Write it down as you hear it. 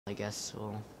I guess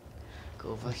we'll go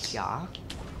over here.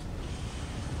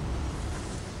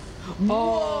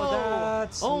 Oh,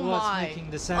 that's Oh what's my! making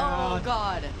the sound. Oh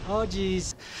god! Oh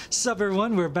jeez. Sup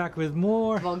everyone, we're back with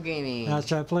more. Bug gaming. Let's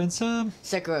try playing some.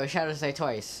 Sekiro, Shadows Die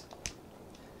Twice.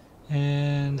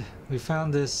 And we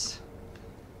found this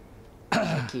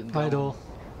Keep going. idol.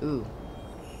 Ooh.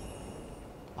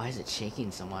 Why is it shaking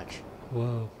so much?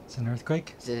 Whoa, it's an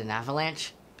earthquake? Is it an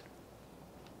avalanche?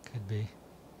 Could be.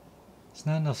 It's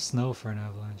not enough snow for an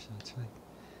avalanche. That's right.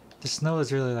 The snow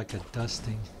is really like a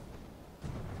dusting.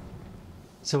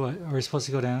 So what, are we supposed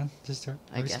to go down? Are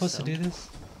we guess supposed so. to do this?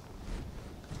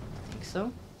 I think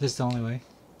so. This is the only way.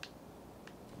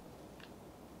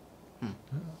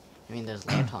 I mean, there's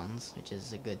lanterns, which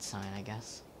is a good sign, I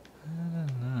guess. I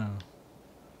don't know.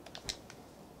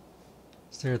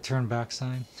 Is there a turn back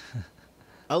sign?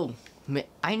 Oh,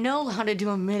 I know how to do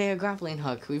a mid-air grappling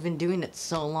hook. We've been doing it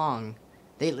so long.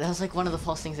 That's like one of the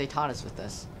first things they taught us with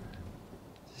this.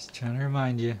 Just trying to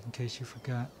remind you in case you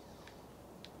forgot.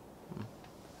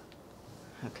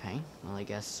 Okay, well I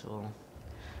guess we'll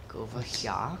go over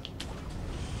here.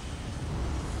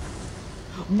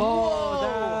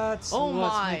 Oh, that's Oh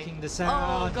what's my! making the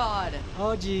sound. Oh god!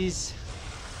 Oh jeez.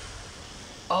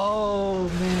 Oh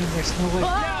man, there's no way.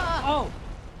 Ah!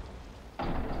 Oh!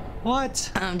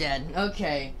 What? I'm dead.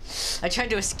 Okay. I tried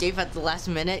to escape at the last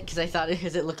minute because I thought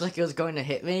it looked like it was going to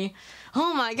hit me.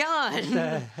 Oh my god! What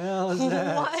the hell is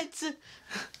that? What?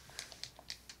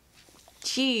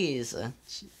 Jeez.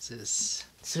 Jesus.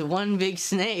 It's one big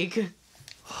snake.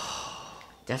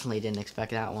 Definitely didn't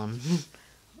expect that one.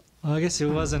 Well, I guess it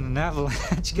wasn't an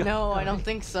avalanche. No, I don't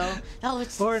think so. That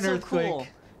looks Or an so earthquake. cool.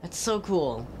 That's so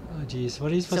cool. Oh jeez,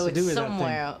 what are you supposed So to do it's with that thing?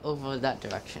 somewhere over that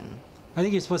direction. I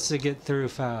think you're supposed to get through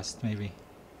fast, maybe.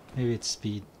 Maybe it's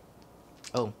speed.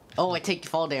 Oh, I take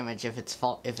fall damage if it's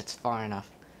far enough.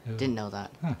 Ooh. Didn't know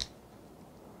that. Huh.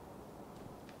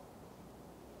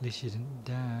 At least you didn't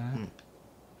die.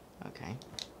 Okay.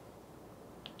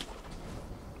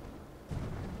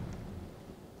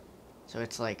 So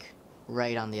it's like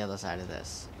right on the other side of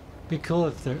this. Be cool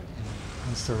if they're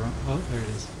once they're wrong. Oh, there it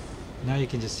is. Now you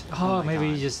can just. Oh Oh, my maybe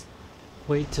God. you just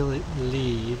wait till it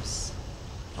leaves.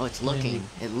 Oh, it's looking.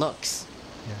 It looks.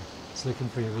 Yeah, it's looking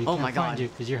for you. But you Oh can't my find God. you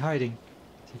because you're hiding.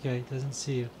 It's okay, it doesn't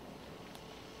see you.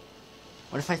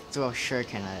 What if I throw a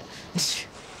shuriken at it?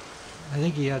 I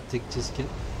think you have to just get.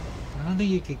 I don't think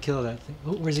you could kill that thing.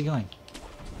 Oh, where's he going?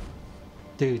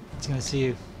 Dude, it's gonna see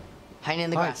you. Hiding in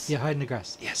the Hide. grass. Yeah, hide in the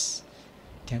grass. Yes.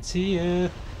 Can't see you.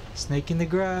 Snake in the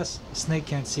grass. A snake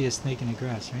can't see a snake in the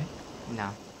grass, right? No.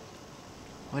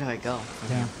 Where do I go? from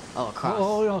Down. here? Oh, across.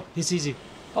 Oh, no, he sees you.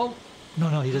 Oh,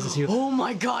 no, he doesn't see you. Oh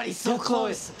my god, he's so Death blow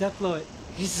close. it. Death blow it.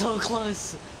 He's so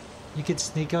close. You could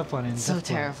sneak up on it and So death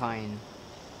blow it. terrifying.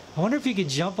 I wonder if you could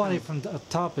jump on it from up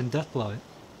top and death blow it.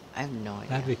 I have no idea.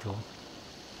 That'd be cool.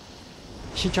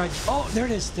 She tried. Oh, there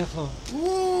it is. Death blow.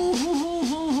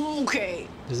 Ooh, okay.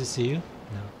 Does it see you?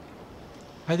 No.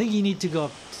 I think you need to go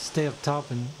up, stay up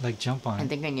top and like jump on I it.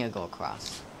 think I need to go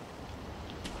across.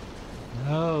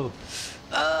 No.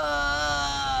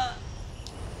 Ah!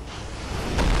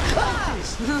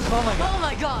 Oh my god. Oh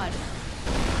my god!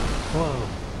 Whoa.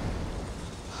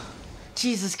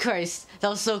 Jesus Christ, that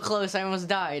was so close, I almost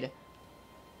died.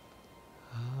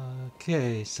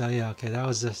 Okay, so yeah, okay, that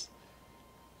was just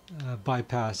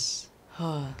bypass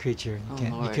creature. You Oh,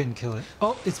 can't, you Lord. couldn't kill it.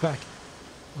 Oh, it's back.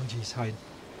 Oh jeez, hide.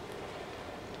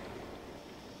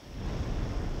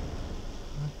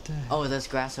 What the? Oh, there's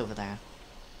grass over there.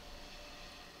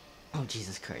 Oh,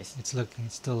 Jesus Christ. It's looking.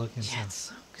 It's still looking. Yeah, So it's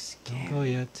so don't scary. go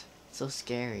yet. It's so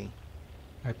scary.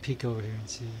 Alright, peek over here and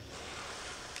see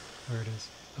where it is.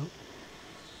 Oh.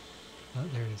 Oh,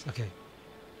 there it is. Okay.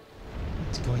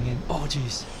 It's going in. Oh,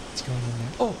 jeez. It's going in there.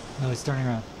 Oh! No, it's turning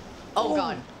around. Oh,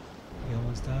 god. You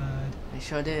almost died. I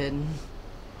sure did.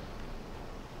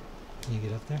 Can you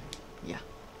get up there? Yeah.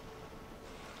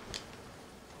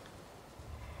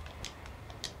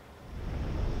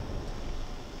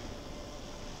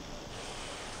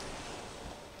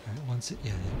 Alright, once it.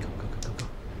 Yeah, go, go, go, go, go.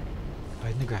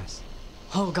 Hide in the grass.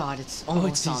 Oh god, it's almost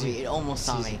it's saw easy. me. It almost It's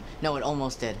saw easy. me. No, it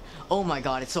almost did. Oh my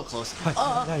god, it's so close. Hide,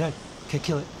 hide, hide, hide. Okay,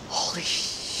 kill it. Holy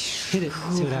sh! Hit it.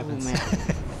 See what Ooh, happens. man.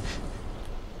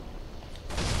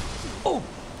 Oh!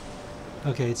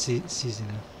 Okay, it sees you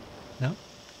now. No?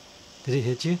 Did it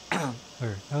hit you?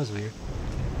 Or that was weird.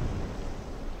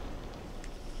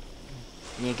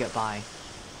 I need to get by.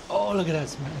 Oh, look at that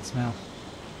smell.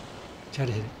 Try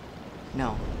to hit it.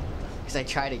 No. Because I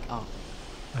tried to. Oh.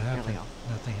 What There we happened? go.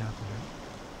 Nothing happened, right?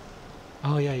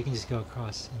 Oh yeah, you can just go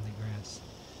across in the grass.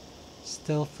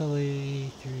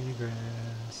 Stealthily through the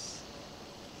grass.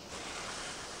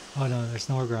 Oh no, there's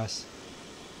no more grass.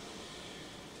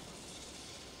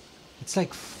 It's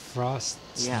like frost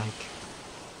snake. Yeah.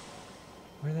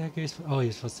 Where the heck are you supposed? Oh,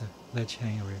 you're supposed to ledge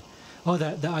hang over here. Oh,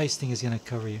 the ice thing is gonna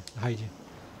cover you, hide you.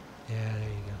 Yeah, there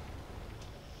you go.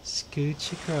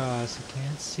 Scooch across. I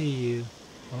can't see you.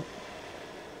 Oh,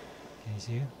 can you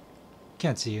see you?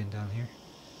 Can't see you down here.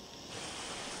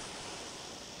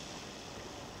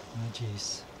 Oh,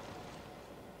 jeez.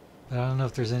 But I don't know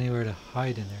if there's anywhere to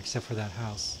hide in there except for that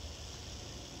house.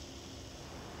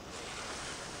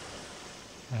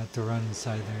 I have to run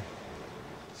inside there.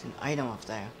 There's an item up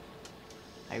there.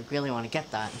 I really want to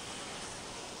get that.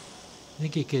 I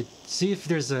think you could see if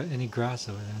there's any grass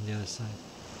over there on the other side.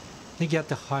 I think you have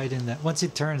to hide in that. Once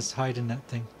it turns, hide in that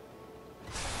thing.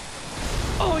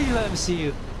 Oh, you let him see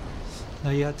you. No,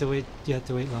 you have to wait. You have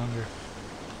to wait longer.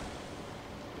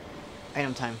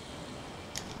 Item time.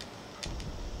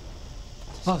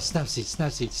 Oh, snap seed,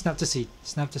 snap seed, snap the seed,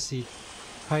 snap the seed.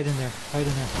 Hide in there, hide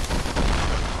in there.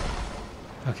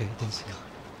 Okay, didn't see.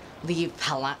 Leave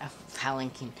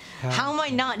palanquin. Pal- How am I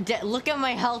not dead? Look at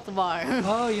my health bar.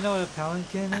 Oh, you know what a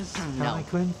palanquin is? No.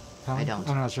 Palanquin? I don't.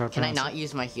 I'm not sure. Can I not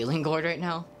use my healing gourd right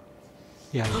now?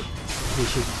 Yeah, you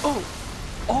should. Oh!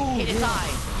 Oh, Hit its yeah.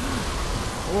 eye.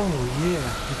 Oh,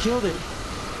 yeah. You killed it.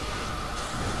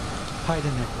 Hide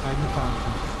in there. Hide in the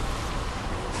palanquin.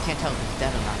 Can't tell if it's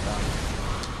dead or not though.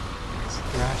 It's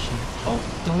thrashing. Oh,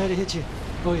 don't let it hit you.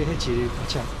 Oh, it hit you, dude.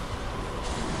 Watch out.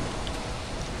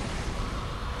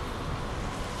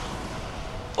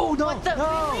 Oh, no. What the?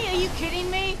 No. Really? Are you kidding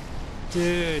me?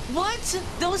 Dude. What?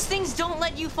 Those things don't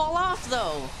let you fall off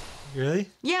though. Really?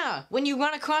 Yeah, when you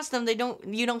run across them,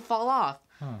 you don't fall off.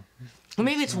 Huh. Or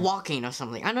maybe it's walking or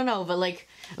something. I don't know, but like,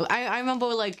 I remember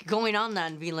like going on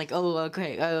that and being like, oh,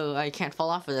 okay, oh, I can't fall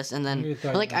off of this, and then You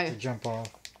thought like you had to jump off.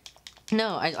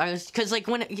 no, I was cause like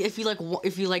when if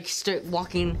you like start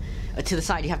walking to the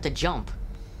side, you have to jump.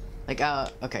 Like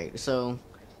okay, so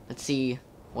let's see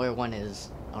where one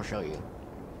is. I'll show you.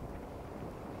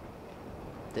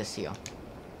 This here.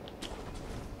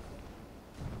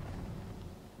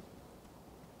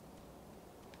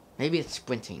 Maybe it's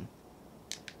sprinting.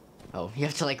 Oh, you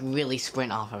have to like really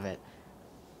sprint off of it.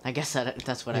 I guess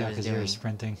that's what I was because doing. you were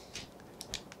sprinting.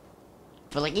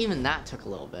 But like even that took a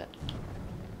little bit.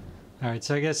 Alright,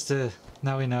 so I guess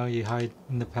now we know you hide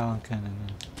in the palanquin and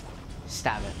then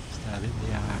Stab it. stab it in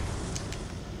the eye.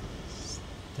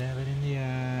 Stab it in the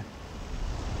eye.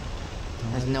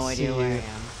 Don't Has let no it idea see where I you.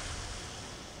 am.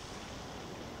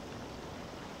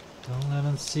 Don't let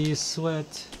him see you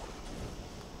sweat.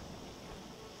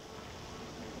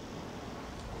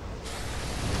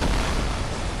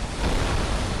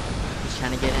 Just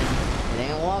trying to get in. It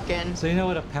ain't walking. So you know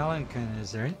what a palanquin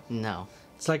is, right? No.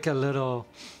 It's like a little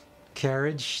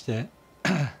carriage that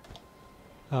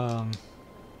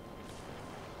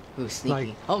Ooh, sneaky.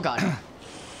 Like- Oh god.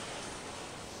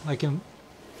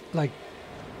 like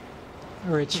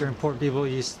rich or important people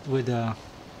would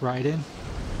ride in,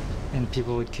 and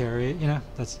people would carry it. You know,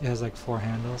 it has like 4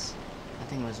 handles. That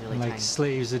thing was really And like tiny.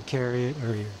 slaves would carry it,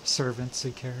 or your servants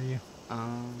would carry you,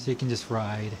 so you can just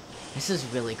ride. This is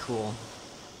really cool.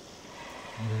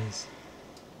 It is.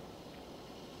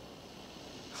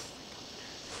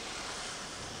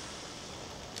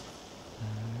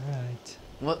 All right.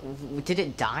 What did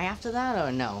it die after that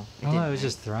or no? I don't know. It didn't. was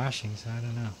just thrashing, so I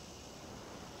don't know.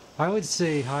 I would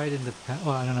say hide in the.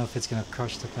 Well, I don't know if it's gonna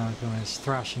crush the palanquin when it's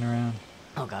thrashing around.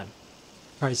 Oh god.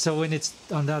 All right, so when it's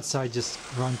on that side, just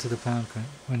run to the palanquin.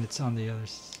 When it's on the other.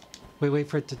 Wait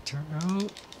for it to turn. Oh.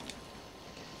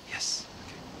 Yes.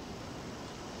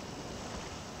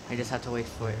 I just have to wait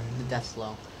for it. The death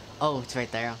blow. Oh, it's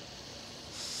right there.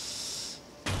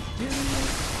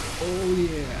 Oh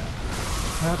yeah.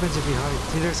 What happens if you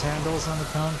hide? See, there's handles on the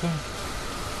palanquin.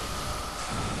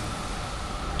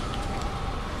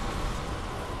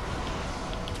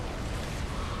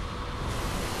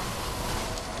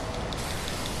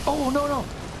 Oh no!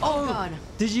 Oh god.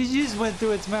 Did you just went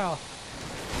through its mouth?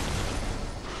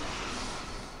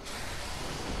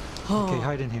 Oh. Okay,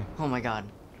 hide in here. Oh my god.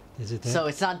 Is it dead? So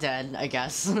it's not dead, I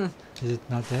guess. I don't Is it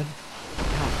not dead?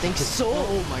 think so.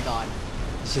 Oh my god.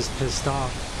 It's just pissed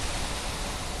off.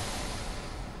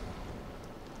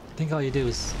 I think all you do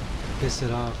is piss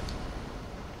it off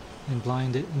and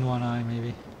blind it in one eye,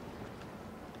 maybe.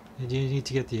 Do you need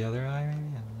to get the other eye, maybe?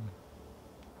 I don't know.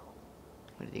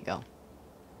 Where did he go?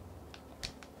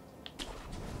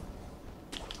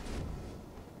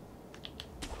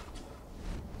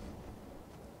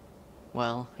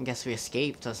 Well, I guess we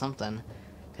escaped or something.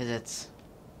 Because it's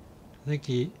I think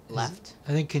he left.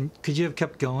 I think could you have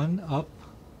kept going up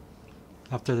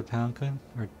after the palanquin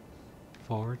or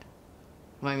forward?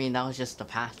 Well, I mean, that was just the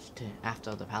path to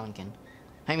after the palanquin.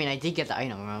 I mean, I did get the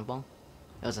item, remember?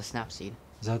 It was a snap seed.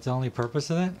 Is that the only purpose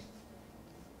of that?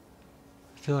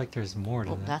 I feel like there's more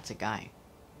to Oh, that. that's a guy.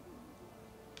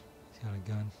 He's got a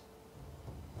gun.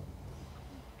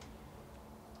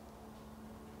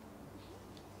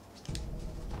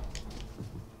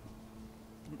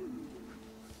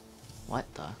 What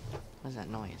the? What's that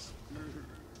noise?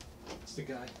 It's the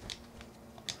guy.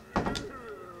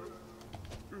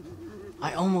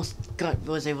 I almost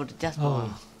was able to death blow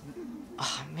him. Oh.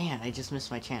 Oh man, I just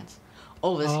missed my chance.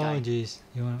 Oh, this Oh, guy. jeez.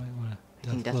 You want I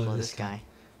can to death blow this guy.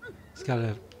 He's got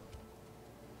a...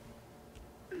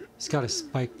 He's got a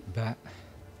spiked bat.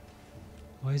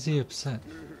 Why is he upset?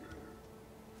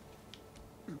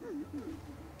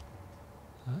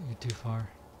 Oh, you're too far.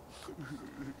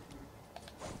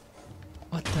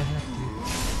 What the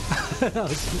heck, dude? That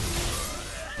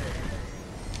was-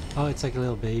 oh, it's like a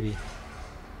little baby.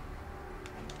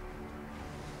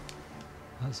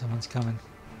 Oh, someone's coming.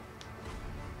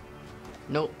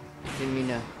 Nope. Didn't mean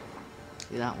to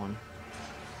do that one.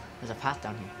 There's a path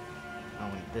down here. Oh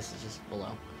wait, this is just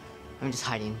below. I'm just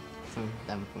hiding from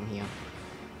them from here.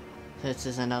 This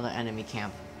is another enemy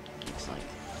camp. Looks like.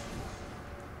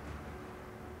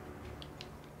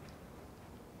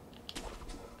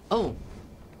 Oh!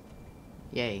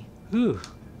 Yay. Ooh.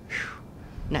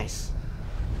 Nice.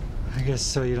 I guess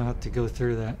so you don't have to go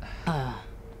through that.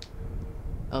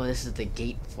 Oh, this is the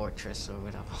gate fortress or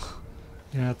whatever.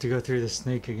 You don't have to go through the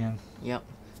snake again. Yep.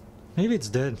 Maybe it's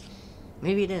dead.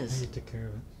 Maybe it Maybe is. you took care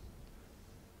of it.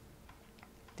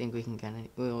 Think we can get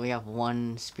it. We have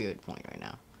one spirit point right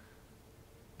now.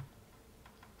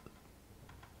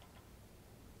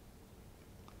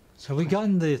 Have we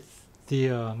gotten the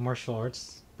martial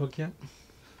arts book yet?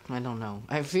 I don't know.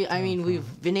 I mean,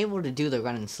 we've been able to do the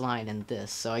run and slide and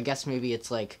this, so I guess maybe it's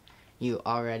like you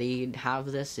already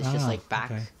have this. It's just like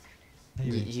back. Okay.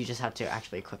 Maybe. You just have to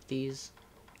actually equip these.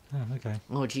 Oh, okay.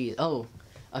 Oh, geez. Oh,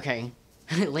 okay.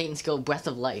 Latent skill, Breath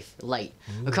of Life, Light.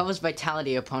 Ooh. Recovers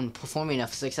vitality upon performing a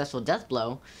successful death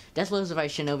blow. Death blows provide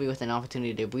Shinobi with an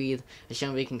opportunity to breathe. The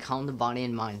Shinobi can calm the body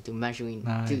and mind through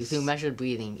through measured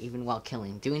breathing, even while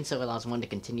killing. Doing so allows one to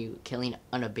continue killing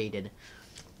unabated.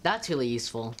 That's really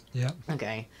useful. Yep.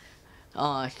 Okay.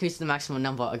 Increase the maximum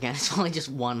number again. It's only just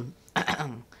one.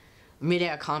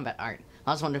 Mid-air combat art.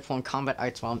 Allows one to perform combat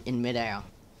arts while in mid-air.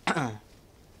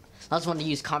 Allows one to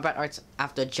use combat arts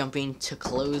after jumping to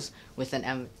close with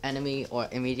an enemy or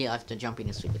immediately after jumping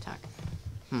a sweep attack.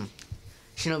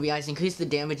 Shinobi Eyes increase the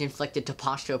damage inflicted to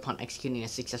posture upon executing a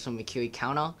successful Mikiri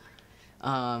counter.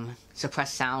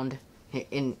 Suppress sound.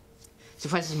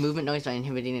 Suppresses movement noise by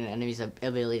inhibiting an enemy's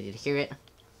ability to hear it.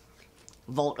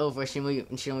 Vault over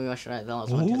Shinobi Rush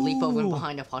allows one to leap over and Ooh.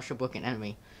 behind a posture broken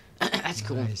enemy. That's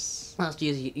cool. Nice. Allows to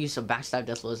use some backstab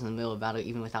death blows in the middle of battle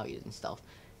even without using stealth.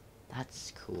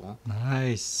 That's cool.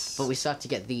 Nice. But we still have to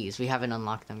get these. We haven't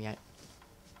unlocked them yet.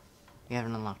 We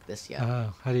haven't unlocked this yet.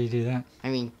 Oh, how do you do that? I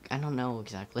mean, I don't know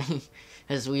exactly.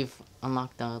 Because we've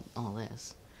unlocked all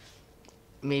this.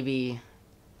 Maybe...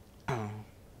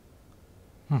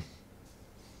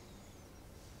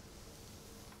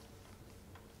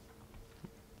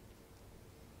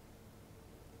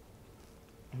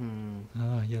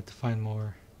 Oh, you have to find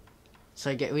more.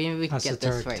 So we can get this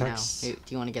Esoteric right texts. now. Do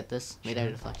you want to get this? Mid-air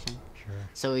Sure. deflection. Sure.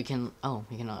 So we can... Oh,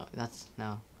 we can... that's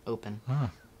now open. Ah,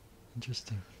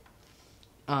 interesting.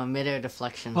 Mid-air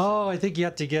deflection. Oh, I think you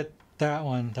have to get that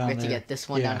one down We have there. to get this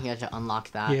one Yeah. down here to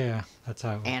unlock that. Yeah, that's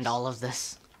how it works. And all of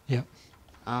this. Yep.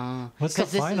 What's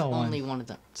 'cause the this final is one? only one of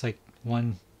the It's like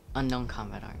one... unknown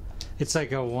combat art. It's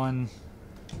like a one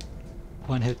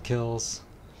hit kills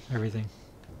everything.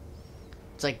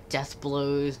 It's like death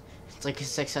blows. It's like a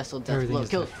successful death Everything blow. is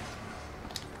Kill. death.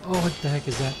 Oh, what the heck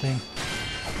is that thing?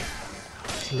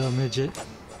 It's a little midget.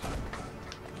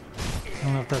 I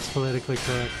don't know if that's politically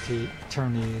correct to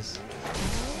term to use.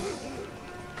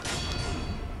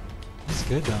 He's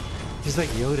good though. He's like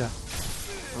Yoda.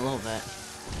 A little bit.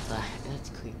 That's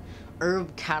cool.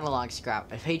 Herb catalog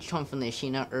scrap. A page torn from the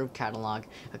Ashina herb catalog.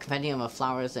 A compendium of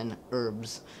flowers and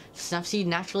herbs. Snapseed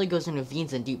naturally goes in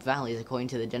ravines and deep valleys according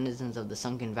to the denizens of the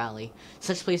sunken valley.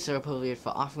 Such places are appropriate for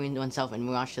offering oneself in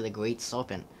mirage to the Great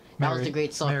Serpent. That was the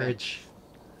Great Serpent. Marriage.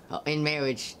 Oh, in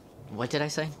marriage. What did I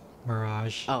say?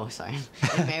 Mirage. Oh, sorry.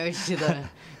 In marriage to the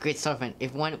Great Serpent.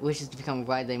 If one wishes to become a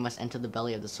bride, they must enter the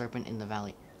belly of the serpent in the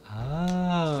valley.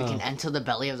 Oh. We can enter the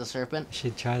belly of the serpent.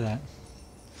 Should try that.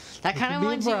 That kind of can be a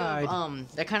reminds you bride.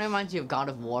 of that kind of reminds you of God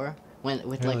of War when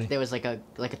with Really? like there was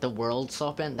like the world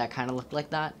serpent that kind of looked like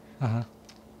that. Uh-huh.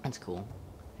 That's cool.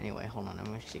 Anyway, hold on.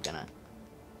 I'm actually gonna.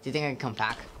 Do you think I can come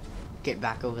back? Get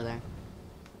back over there?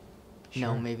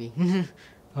 No, maybe.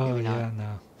 Oh maybe not. yeah,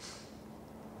 no.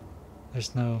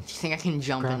 There's no. Do you think I can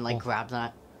jump and like grab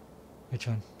that? Which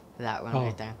one? That one Oh,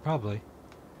 right there. probably.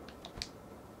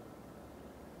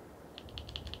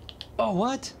 Oh,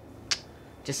 what?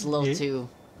 Just a little Yeah. too.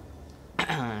 Is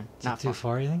it Not too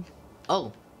far, you think?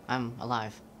 Oh, I'm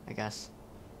alive, I guess.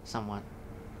 Somewhat.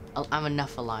 I'm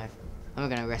enough alive. I'm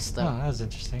gonna rest though. Oh, that was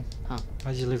interesting. Huh.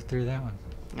 How'd you live through that one?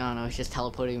 I don't know, it's just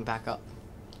teleporting back up.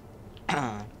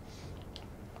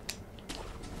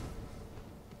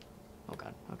 Oh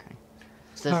god, okay.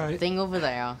 So there's a Alright. thing over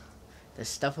there. There's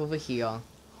stuff over here.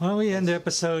 Why don't we end the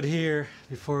episode here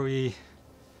before we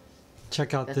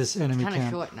check out this enemy It's kind of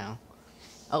camp? short now.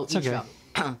 Oh, It's each okay.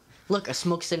 up. Look, a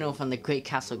smoke signal from the Great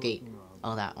Castle Gate.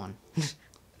 Oh, that one.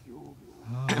 Oh,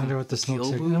 I wonder what the smoke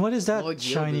Gyobu? signal. And what is that Lord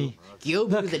shiny? Gyobu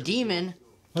Look. the demon.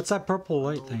 What's that purple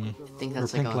light thingy? I think Or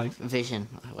that's like pink a light? vision,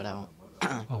 or whatever.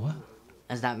 Oh, what?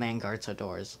 As that man guards our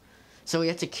doors. So we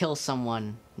have to kill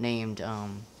someone named,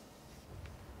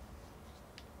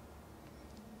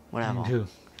 whatever. And who?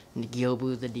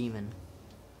 Gyobu the demon.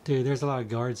 Dude, there's a lot of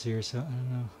guards here, so I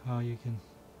don't know how you can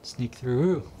sneak through.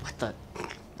 Ooh. What the?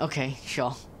 Okay,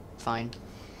 sure. Fine.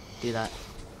 Do that.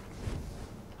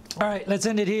 Alright, let's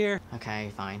end it here.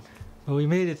 Okay, fine. Well, we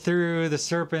made it through the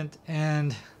serpent,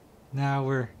 and now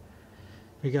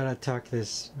we gotta attack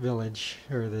this village,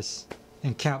 or this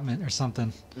encampment or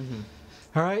something.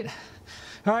 Alright?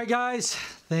 Alright, guys.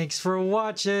 Thanks for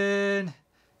watching.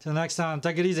 Till next time,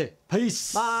 take it easy.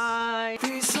 Peace. Bye!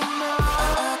 Peace of mind.